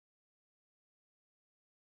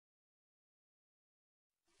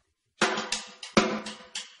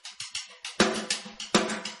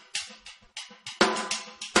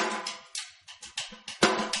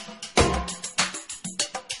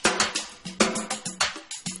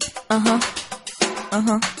Yeah.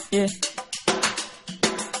 Yeah.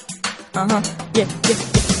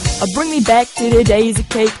 Bring me back to the days of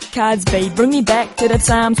Cape Cod's Bay. Bring me back to the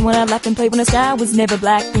times when I laughed and played when the sky was never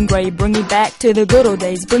black and gray. Bring me back to the good old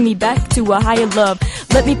days. Bring me back to a higher love.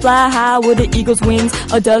 Let me fly high with the eagle's wings.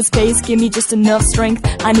 A dove's face, give me just enough strength.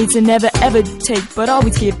 I need to never ever take, but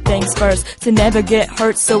always give thanks first. To never get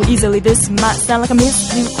hurt so easily. This might sound like a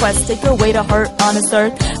misleading request. Take away the hurt on this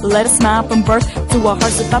earth. Let a smile from birth to our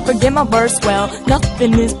hearts. If I forget my verse, well,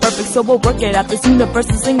 nothing is perfect, so we'll work it out. This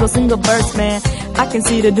universe is single verse, man. I can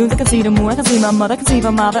see the dunes, I can see the moon, I can see my mother, I can see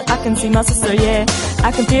my father, I can see my sister, yeah.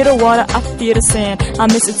 I can feel the water, I feel the sand. I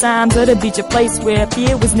miss the times of the beach, a place where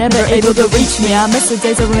fear was never able to reach me. I miss the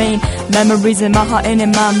days of rain, memories in my heart and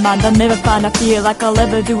in my mind. I'll never find, I feel like all I'll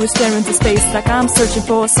ever do is stare into space, like I'm searching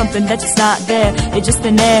for something that's just not there. It's just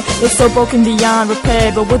in there, it's so broken beyond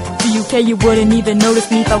repair. But what do you care, you wouldn't even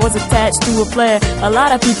notice me if I was attached to a flare. A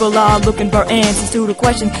lot of people are looking for answers to the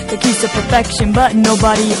question that keeps to perfection, but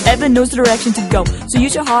nobody ever knows the direction to go. So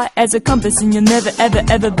use your heart as a compass and you'll never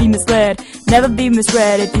ever be misled. Never be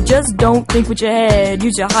misread if you just don't think with your head.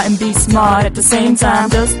 Use your heart and be smart at the same time.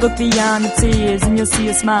 Just look beyond the tears and you'll see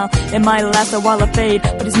a smile. It might last a while or fade,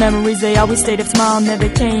 but these memories, they always stayed. If smile never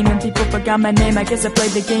came and people forgot my name, I guess I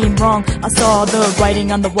played the game wrong. I saw the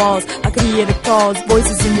writing on the walls, I could hear the calls,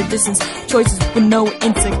 voices in the distance, choices with no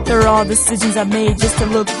intent. They're all decisions I made just to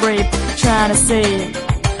look brave, trying to save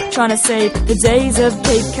the days of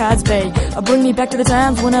Cape Cod's Bay. Bring me back to the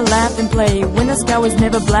times when I laughed and played, when the sky was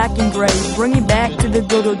never black and gray. Bring me back to the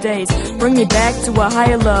good old days. Bring me back to a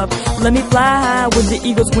higher love. Let me fly high with the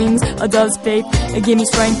eagle's wings, a dove's faith. Give me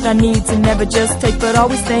strength I need to never just take, but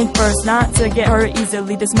always think first, not to get hurt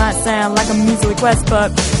easily. This might sound like a measly request, but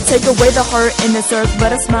take away the hurt in this earth.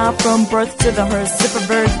 Let a smile from birth to the hearse. If a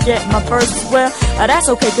bird get my verse, well, that's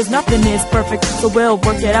okay, cause nothing is perfect. So we'll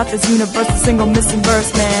work it out, this universe, a single missing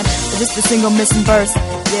verse, man. Just a single missing verse,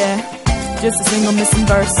 yeah. Just a single missing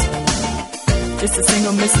verse. Just a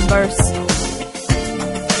single missing verse.